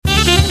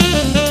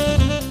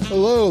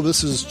Hello,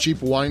 this is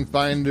Cheap Wine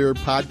Finder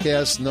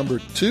podcast number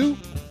 2.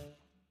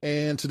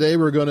 And today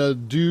we're going to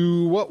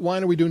do... What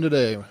wine are we doing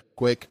today,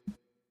 Quake?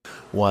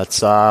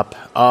 What's up?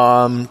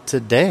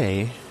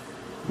 Today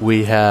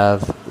we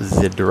have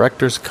the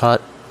Director's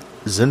Cut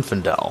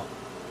Zinfandel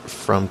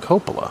from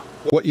Coppola.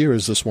 What year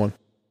is this one?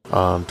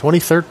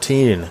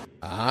 2013.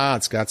 Ah,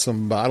 it's got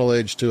some bottle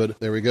age to it.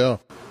 There we go.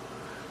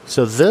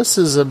 So this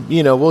is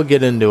we'll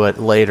get into it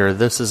later.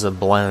 This is a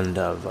blend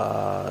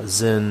of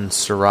Zin,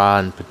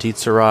 Syrah, and Petit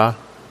Syrah.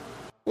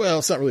 Well,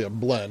 it's not really a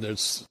blend.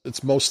 It's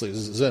mostly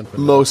Zin.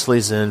 Mostly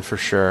Zin for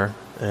sure.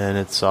 And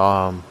it's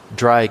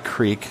Dry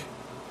Creek,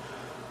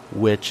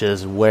 which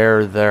is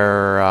where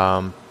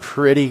their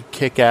pretty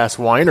kick-ass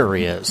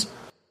winery is.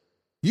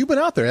 You've been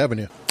out there, haven't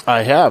you?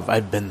 I have.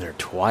 I've been there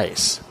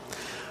twice.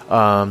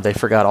 They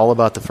forgot all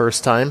about the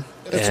first time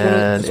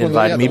and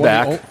invited me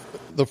back.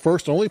 The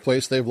first and only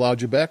place they've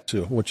allowed you back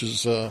to, which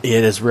is... it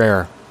is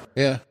rare.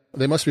 Yeah,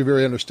 they must be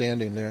very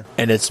understanding there.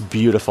 And it's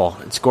beautiful.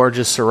 It's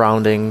gorgeous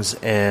surroundings,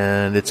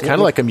 and it's kind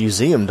of like a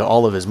museum to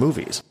all of his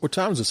movies. What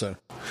town is this in?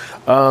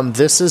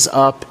 This is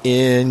up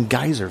in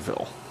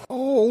Geyserville.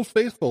 Oh, Old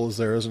Faithful is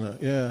there, isn't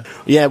it? Yeah.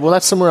 Yeah, well,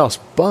 that's somewhere else,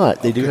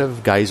 but they do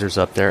have geysers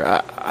up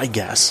there, I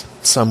guess,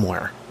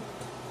 somewhere.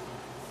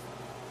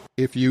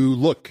 If you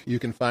look, you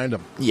can find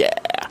them. Yeah.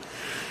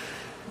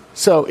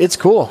 So it's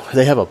cool.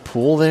 They have a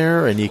pool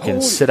there, and you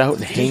can sit out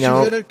and hang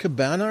out. Did you get a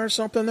cabana or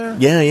something there?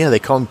 Yeah. They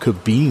call them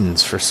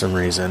cabines for some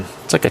reason.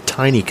 It's like a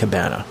tiny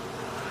cabana.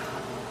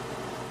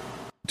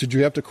 Did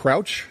you have to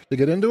crouch to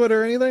get into it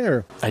or anything?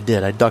 Or I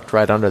did. I ducked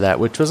right under that,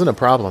 which wasn't a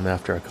problem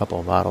after a couple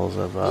of bottles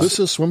of... this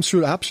is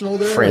swimsuit optional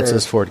there?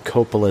 Francis Ford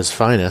Coppola's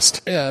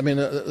finest. Yeah, I mean,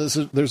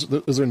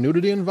 is there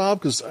nudity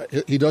involved? Because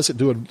he does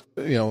do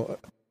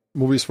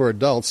movies for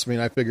adults. I mean,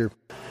 I figure...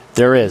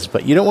 There is,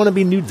 but you don't want to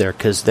be nude there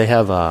because they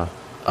have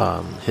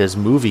his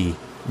movie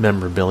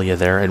memorabilia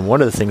there, and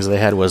one of the things they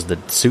had was the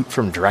suit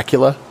from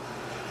Dracula,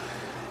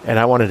 and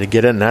I wanted to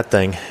get in that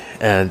thing,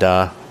 and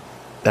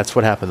that's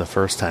what happened the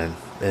first time,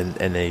 and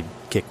they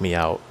kicked me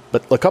out.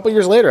 But a couple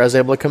years later, I was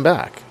able to come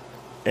back,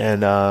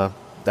 and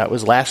that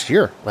was last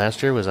year.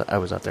 Last year I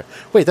was out there.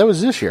 Wait, that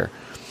was this year.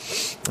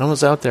 I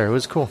was out there. It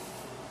was cool.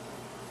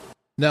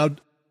 Now,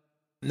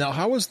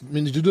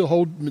 did you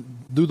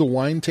do the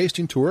wine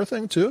tasting tour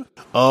thing too?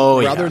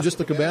 Oh, Rather than just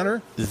the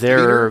cabana?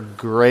 They're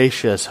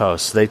gracious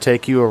hosts. They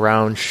take you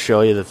around,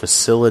 show you the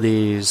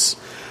facilities,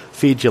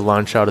 feed you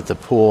lunch out at the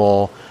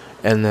pool,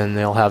 and then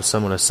they'll have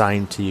someone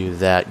assigned to you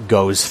that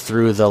goes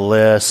through the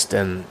list.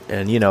 And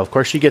of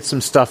course, you get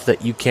some stuff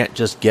that you can't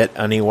just get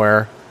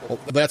anywhere. Well,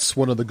 that's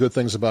one of the good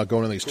things about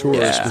going on these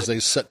tours, because they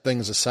set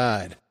things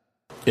aside.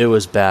 It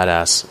was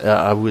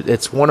badass.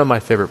 It's one of my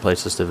favorite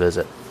places to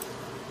visit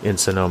in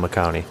Sonoma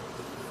County.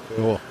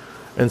 Cool.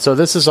 And so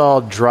this is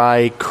all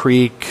Dry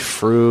Creek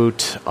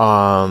fruit.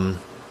 Dry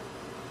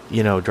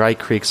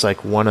Creek's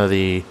like one of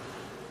the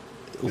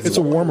it's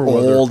a warmer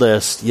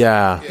oldest, weather.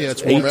 Yeah,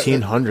 it's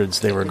 1800s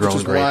they were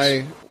growing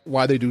grapes.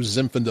 Why they do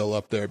Zinfandel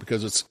up there,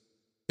 because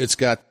it's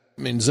got,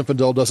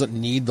 Zinfandel doesn't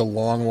need the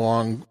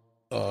long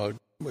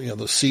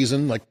the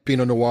season like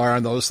Pinot Noir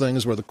and those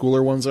things where the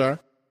cooler ones are.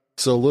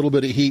 So a little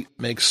bit of heat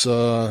makes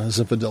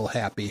Zinfandel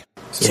happy.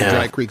 So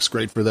Dry Creek's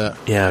great for that.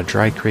 Yeah,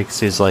 Dry Creek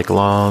sees like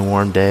long,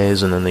 warm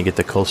days, and then they get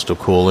the coastal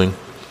cooling.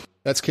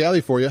 That's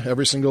Cali for you.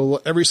 Every single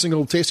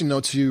tasting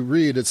notes you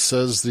read, it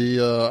says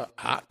the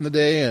hot in the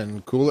day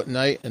and cool at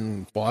night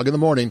and fog in the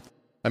morning.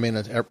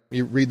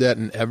 You read that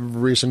in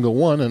every single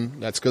one,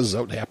 and that's because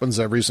it happens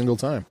every single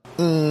time.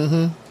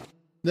 Mm-hmm.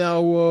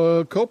 Now,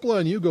 Coppola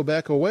and you go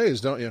back a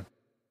ways, don't you?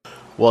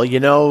 Well,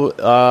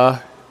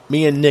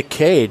 me and Nick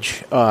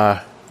Cage...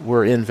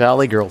 we're in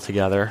Valley Girl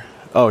together.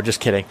 Oh, just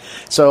kidding.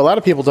 So a lot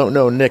of people don't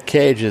know Nick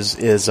Cage is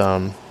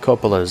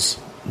Coppola's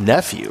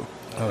nephew.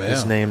 Oh, yeah.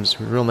 His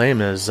real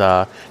name is...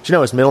 do you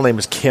know his middle name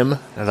is Kim?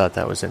 I thought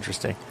that was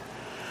interesting.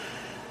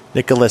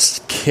 Nicholas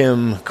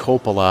Kim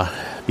Coppola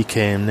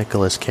became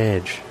Nicolas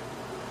Cage.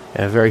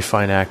 A very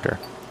fine actor.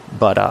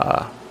 But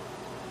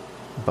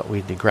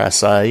we digress.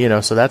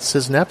 So that's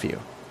his nephew.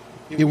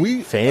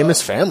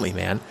 Famous family,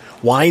 man.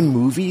 Wine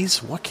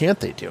movies, what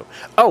can't they do?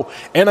 Oh,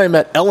 and I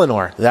met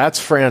Eleanor. That's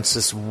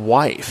Francis'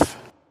 wife.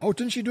 Oh,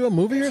 didn't she do a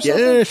movie or something?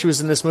 Yeah, she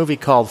was in this movie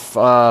called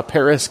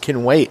Paris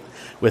Can Wait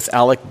with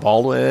Alec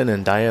Baldwin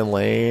and Diane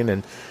Lane.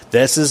 And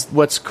this is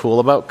what's cool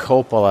about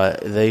Coppola.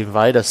 They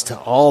invite us to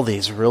all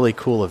these really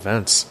cool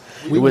events.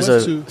 It was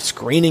a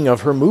screening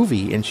of her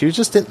movie, and they're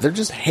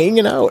just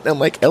hanging out. And I'm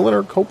like,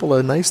 Eleanor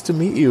Coppola, nice to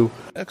meet you.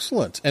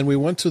 Excellent. And we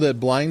went to that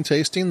blind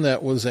tasting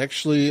that was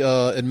actually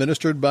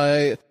administered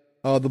by...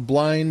 one of the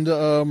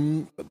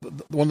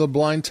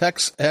blind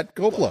techs at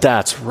Coppola.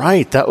 That's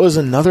right. That was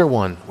another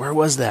one. Where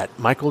was that?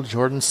 Michael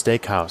Jordan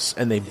Steakhouse.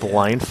 And they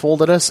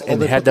blindfolded us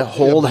and had to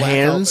hold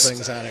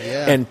hands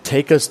and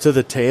take us to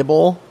the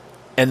table.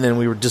 And then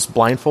we were just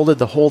blindfolded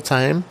the whole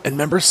time. And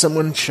remember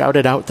someone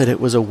shouted out that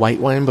it was a white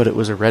wine, but it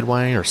was a red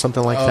wine or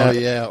something like that? Oh,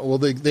 yeah. Well,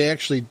 they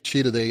actually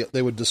cheated.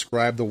 They would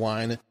describe the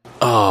wine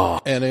Oh,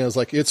 And it was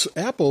like, it's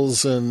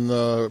apples and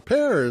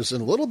pears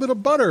and a little bit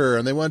of butter.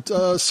 And they went,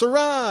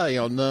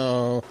 Syrah.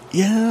 No.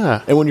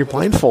 yeah. And when you're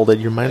blindfolded,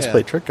 your mind's Yeah.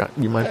 plays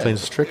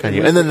a trick on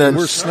you. And then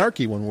we're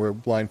snarky when we're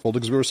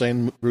blindfolded because we were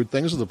saying rude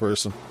things to the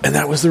person. and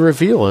that was the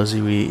reveal. As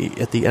we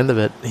at the end of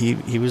it,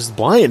 he was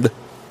blind,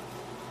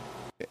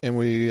 And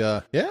we,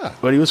 yeah.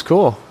 but he was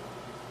cool.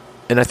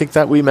 And I think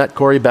that we met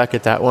Corey Beck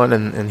at that one,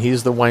 and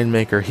he's the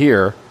winemaker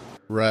here.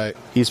 Right.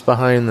 He's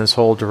behind this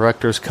whole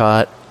director's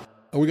cut.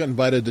 We got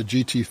invited to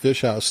GT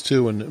Fish House,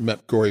 too, and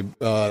met Corey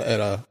at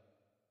a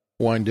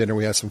wine dinner.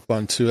 We had some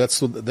fun, too.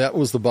 That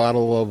was the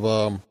bottle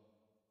of,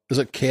 is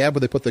it Cab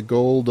where they put the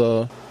gold?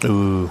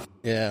 Ooh.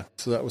 Yeah,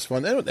 so that was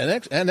fun.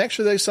 And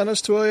actually they sent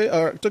us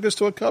took us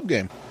to a Cub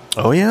game.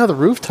 Oh, yeah, the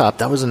rooftop.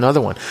 That was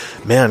another one.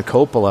 Man,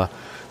 Coppola,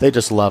 they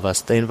just love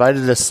us. They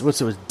invited us,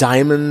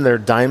 Diamond, their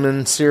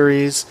Diamond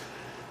series.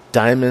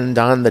 Diamond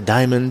on the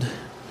Diamond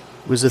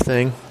was the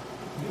thing.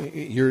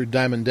 You're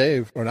Diamond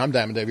Dave, or I'm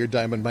Diamond Dave, you're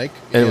Diamond Mike.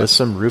 And it was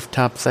some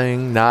rooftop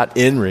thing, not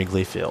in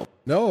Wrigley Field.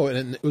 No,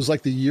 and it was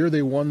like the year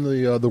they won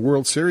the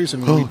World Series,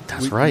 and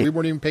that's right. We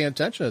weren't even paying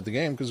attention at the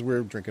game because we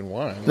were drinking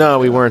wine. No,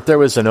 we weren't. There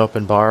was an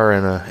open bar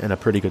and a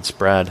pretty good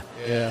spread.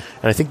 Yeah.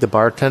 And I think the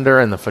bartender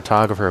and the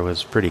photographer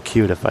was pretty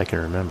cute, if I can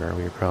remember.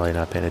 We were probably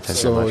not paying attention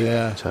So, much.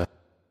 yeah.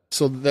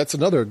 So that's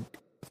another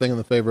thing in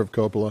the favor of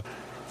Coppola.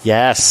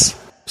 Yes.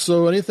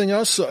 So anything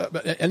else?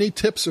 Any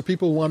tips if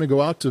people want to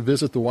go out to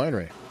visit the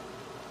winery?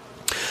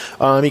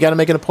 You got to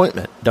make an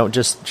appointment. Don't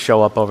just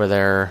show up over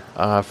there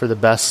for the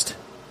best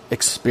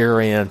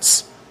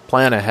experience.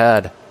 Plan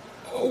ahead.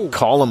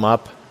 Call them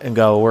up and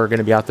go, we're going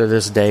to be out there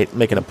this date.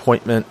 Make an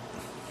appointment.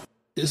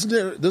 Isn't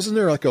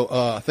there like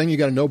a thing you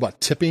got to know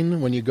about tipping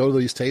when you go to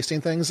these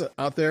tasting things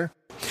out there?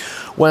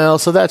 Well,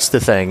 so that's the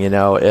thing.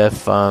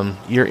 If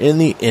you're in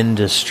the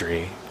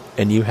industry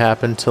and you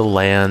happen to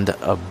land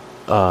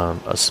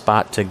a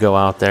spot to go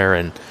out there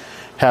and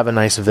have a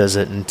nice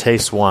visit and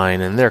taste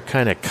wine, and they're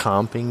kind of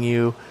comping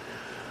you,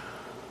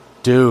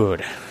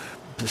 dude,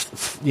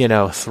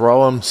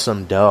 throw them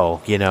some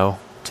dough,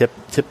 tip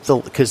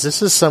because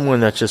this is someone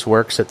that just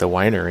works at the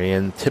winery,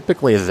 and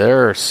typically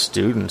they're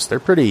students,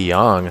 they're pretty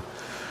young,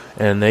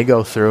 and they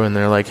go through and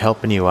they're like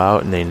helping you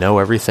out, and they know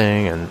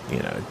everything, and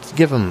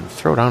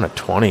throw down a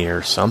 20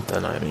 or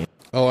something. I mean,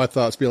 oh, I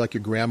thought it'd be like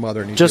your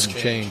grandmother and you just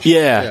didn't change.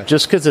 Yeah,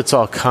 just because it's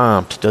all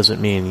comped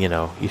doesn't mean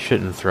you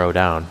shouldn't throw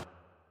down.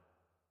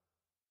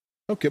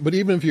 Okay, but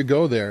even if you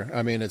go there,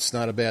 I mean, it's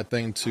not a bad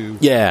thing to.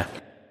 Yeah.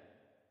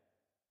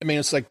 I mean,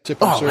 it's like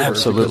tipping server.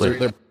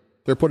 Absolutely.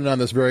 They're putting on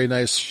this very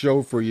nice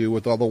show for you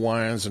with all the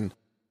wines and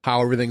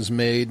how everything's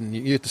made, and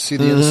you get to see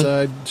the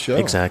inside show.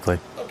 Exactly.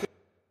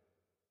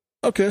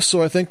 Okay,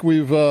 so I think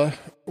we've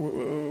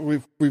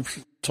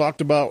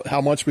talked about how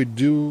much we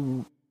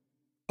do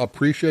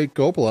appreciate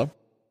Coppola.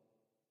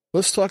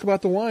 Let's talk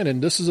about the wine,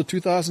 and this is a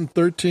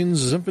 2013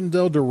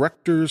 Zinfandel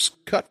Director's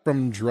Cut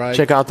from Dry.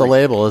 Check out the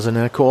label, isn't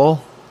it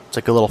cool? It's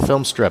like a little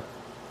film strip,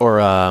 or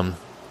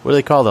what do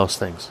they call those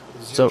things?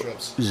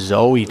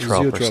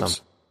 Zoetrope or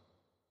something.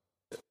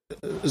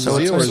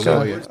 Zoe.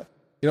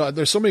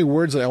 There's so many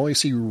words that I only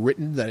see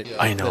written that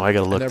I know. I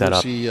got to look that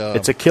up. See,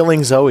 it's a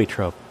Killing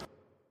Zoetrope.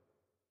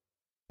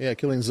 Yeah,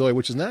 Killing Zoe,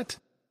 which is not.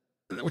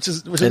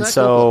 And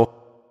so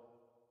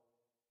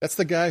that's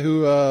the guy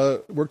who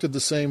worked at the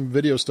same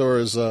video store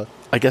as. I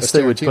guess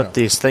they would put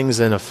these things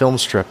in a film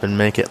strip and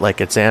make it like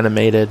it's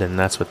animated, and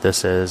that's what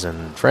this is.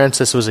 And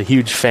Francis was a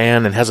huge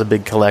fan and has a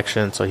big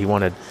collection, so he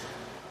wanted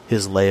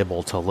his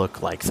label to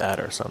look like that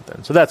or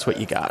something. So that's what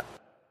you got.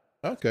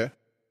 Okay,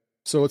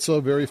 so it's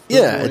a very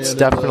it's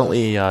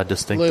definitely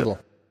distinctive. Label.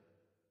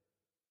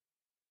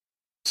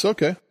 It's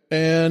okay.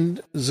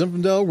 And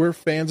Zinfandel, we're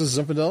fans of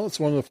Zinfandel.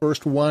 It's one of the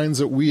first wines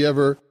that we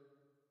ever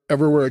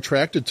were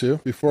attracted to.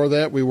 Before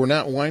that, we were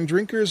not wine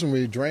drinkers, and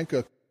we drank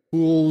a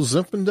cool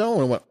Zinfandel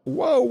and went,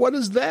 whoa, what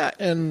is that?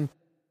 And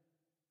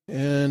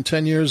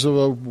 10 years of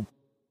a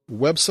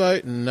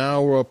website and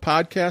now a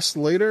podcast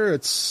later,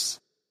 this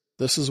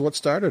is what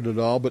started it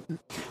all. But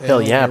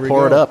hell yeah,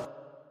 pour it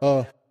up.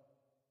 Oh,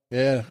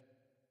 yeah.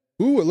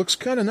 Ooh, it looks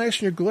kind of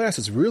nice in your glass.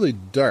 It's really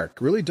dark,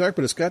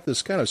 but it's got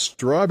this kind of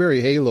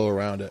strawberry halo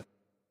around it.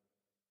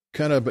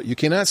 But you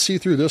cannot see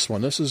through this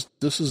one. This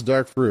is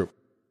dark fruit.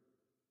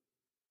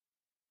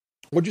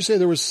 What'd you say?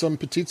 There was some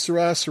Petite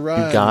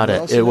Syrah. You got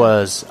it. It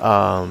was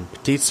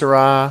Petite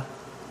Syrah,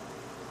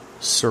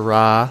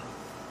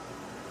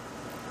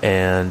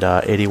 and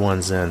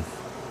 81 Zin.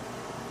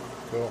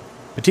 Cool.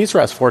 Petite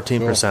Syrah is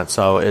 14%,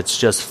 so it's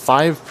just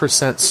 5%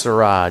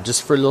 Syrah,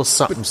 just for a little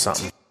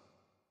something.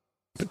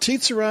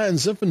 Petite Syrah and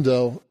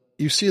Zinfandel,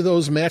 you see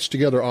those match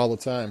together all the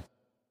time.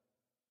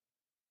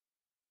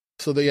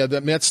 So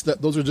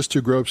those are just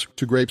two grapes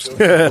to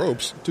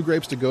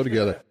go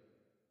together.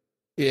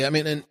 Yeah, I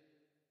mean,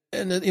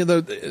 and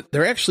they're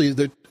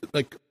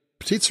like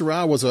Petite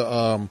Syrah was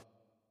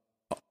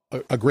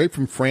a grape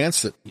from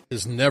France that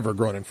is never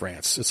grown in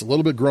France. It's a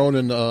little bit grown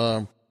in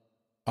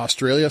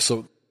Australia,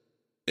 so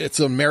it's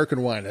an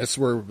American wine. That's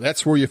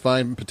where you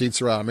find Petit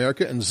Syrah,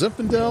 America. And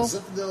Zinfandel.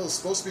 Zinfandel is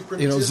supposed to be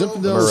Primitivo.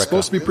 Zinfandel is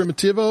supposed to be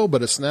Primitivo,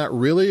 but it's not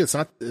really. It's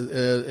not.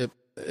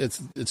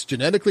 It's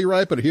genetically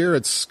right, but here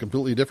it's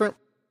completely different.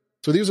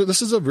 So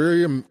this is a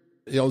very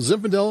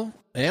Zinfandel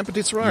and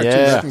Petit Syrah are two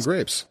American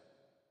grapes.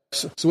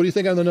 So what do you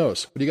think on the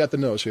nose? What do you got the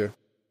nose here?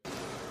 A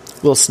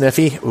little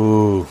sniffy.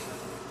 Ooh.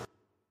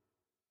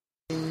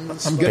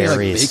 I'm getting like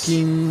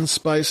baking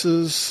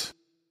spices,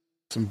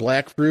 some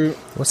black fruit.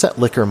 What's that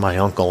liquor my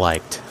uncle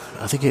liked?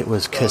 I think it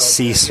was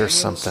Cassis or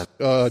something.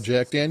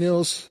 Jack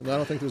Daniels? No, I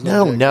don't think there's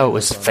no, it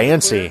was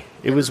fancy.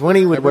 It was when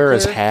he would wear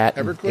his hat.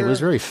 Everclear? It was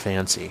very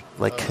fancy,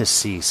 like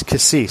Cassis.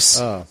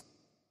 Cassis.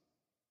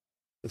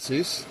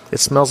 Cassis? It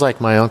smells like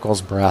my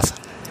uncle's breath.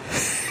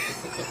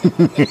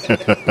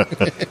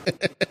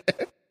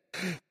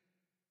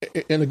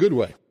 In a good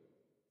way.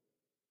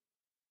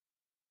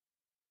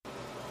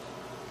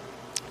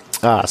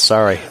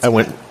 Sorry. I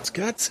went. It's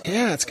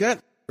got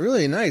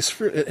really nice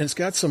fruit. And it's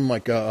got some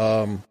like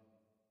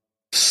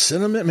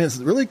cinnamon. Man, it's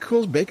really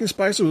cool baking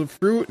spices with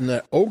fruit and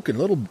that oak and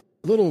little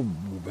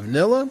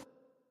vanilla.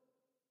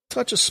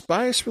 Touch of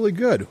spice, really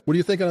good. What are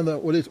you thinking on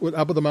what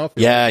up of the mouth?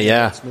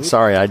 Yeah.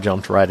 Sorry, I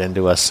jumped right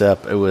into a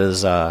sip. It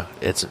was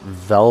it's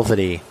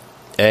velvety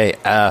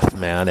AF,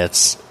 man.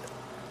 It's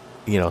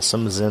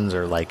some Zins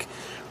are like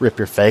rip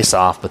your face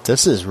off, but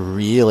this is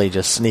really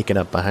just sneaking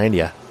up behind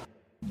you.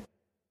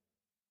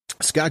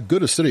 It's got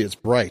good acidity. It's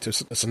bright.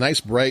 It's a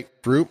nice bright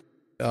fruit.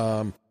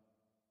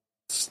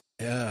 It's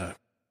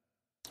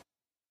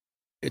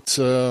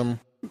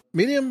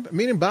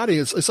medium body.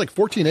 It's like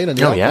 14.8 on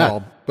the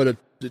alcohol, but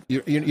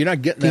you're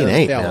not getting that on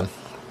the palate. Man.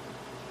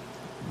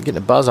 I'm getting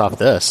a buzz off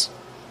this.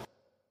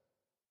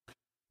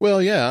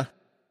 Well, yeah.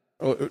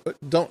 Oh,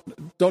 don't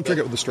drink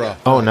it with a straw.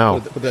 Oh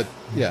no.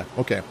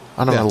 Okay.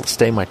 I don't want to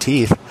stain my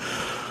teeth.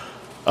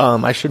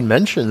 I should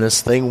mention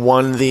this thing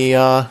won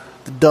the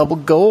double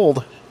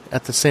gold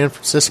at the San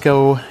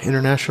Francisco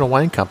International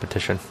Wine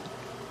Competition.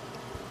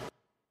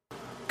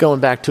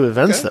 Going back to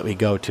events that we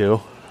go to.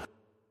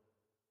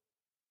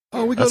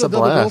 Oh, we go to the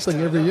double gold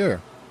thing every year.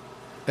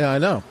 Yeah, I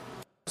know.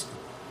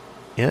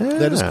 Yeah.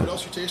 That is.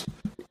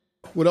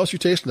 What else you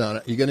tasting on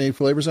it? You got any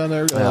flavors on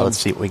there? Let's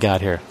see what we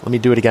got here. Let me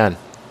do it again.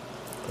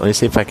 Let me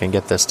see if I can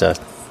get this to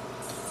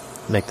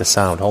make the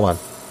sound. Hold on.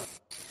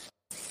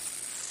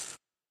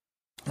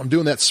 I'm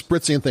doing that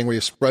spritzing thing where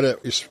you spread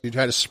it, you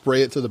try to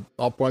spray it to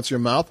all points of your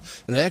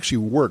mouth, and it actually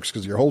works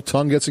because your whole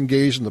tongue gets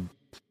engaged in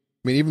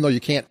even though you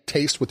can't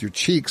taste with your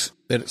cheeks,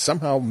 it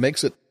somehow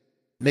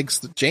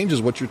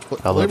changes what your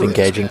flavor is. I love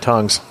engaging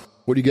tongues.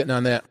 What are you getting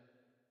on that?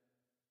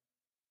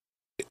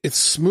 It's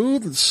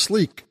smooth and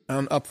sleek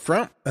up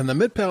front, and the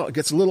mid palate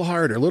gets a little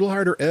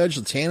harder edge.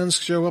 The tannins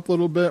show up a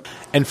little bit.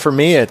 And for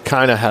me, it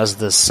kind of has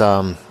this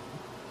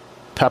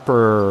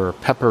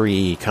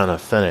peppery kind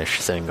of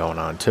finish thing going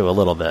on too, a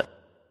little bit.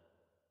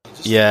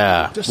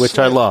 Which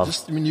I love.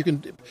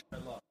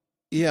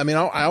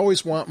 I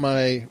always want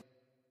my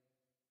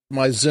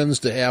Zins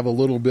to have a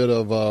little bit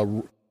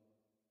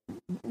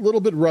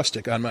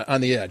rustic on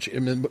the edge. I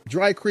mean,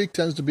 Dry Creek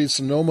tends to be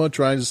Sonoma,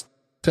 tends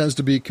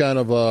to be kind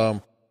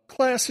of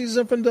classy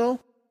Zinfandel.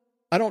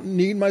 I don't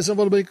need my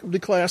Zinfandel to be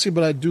classy,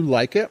 but I do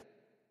like it.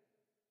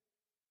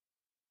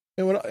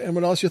 And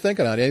what else you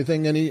thinking on?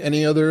 Anything?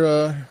 Any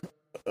other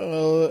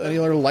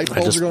light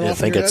bulbs are going off? I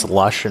think it's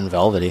lush and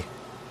velvety.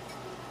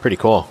 Pretty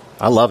cool.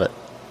 I love it.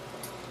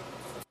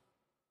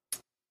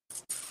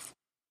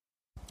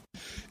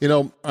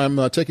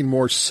 I'm taking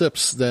more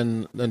sips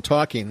than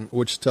talking,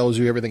 which tells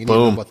you everything you need to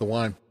know about the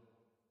wine.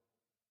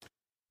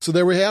 So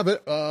there we have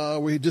it.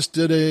 We just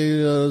did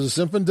a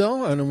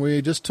Zinfandel, and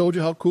we just told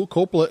you how cool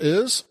Coppola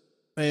is.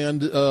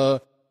 And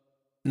not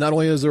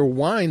only is there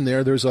wine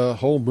there, there's a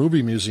whole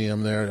movie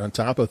museum there on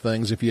top of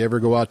things if you ever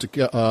go out to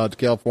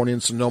California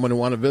and Sonoma and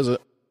want to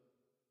visit.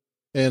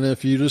 And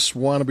if you just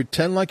want to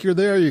pretend like you're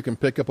there, you can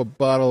pick up a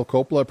bottle of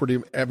Coppola pretty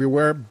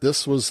everywhere.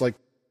 This was like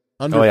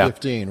under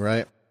 15,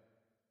 right?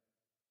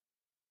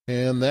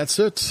 And that's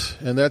it.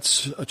 And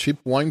that's a Cheap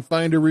Wine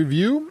Finder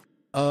review.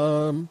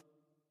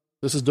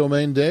 This is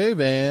Domain Dave,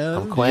 and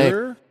I'm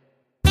Quake.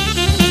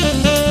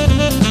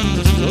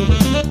 this is over.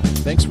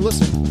 Thanks for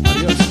listening.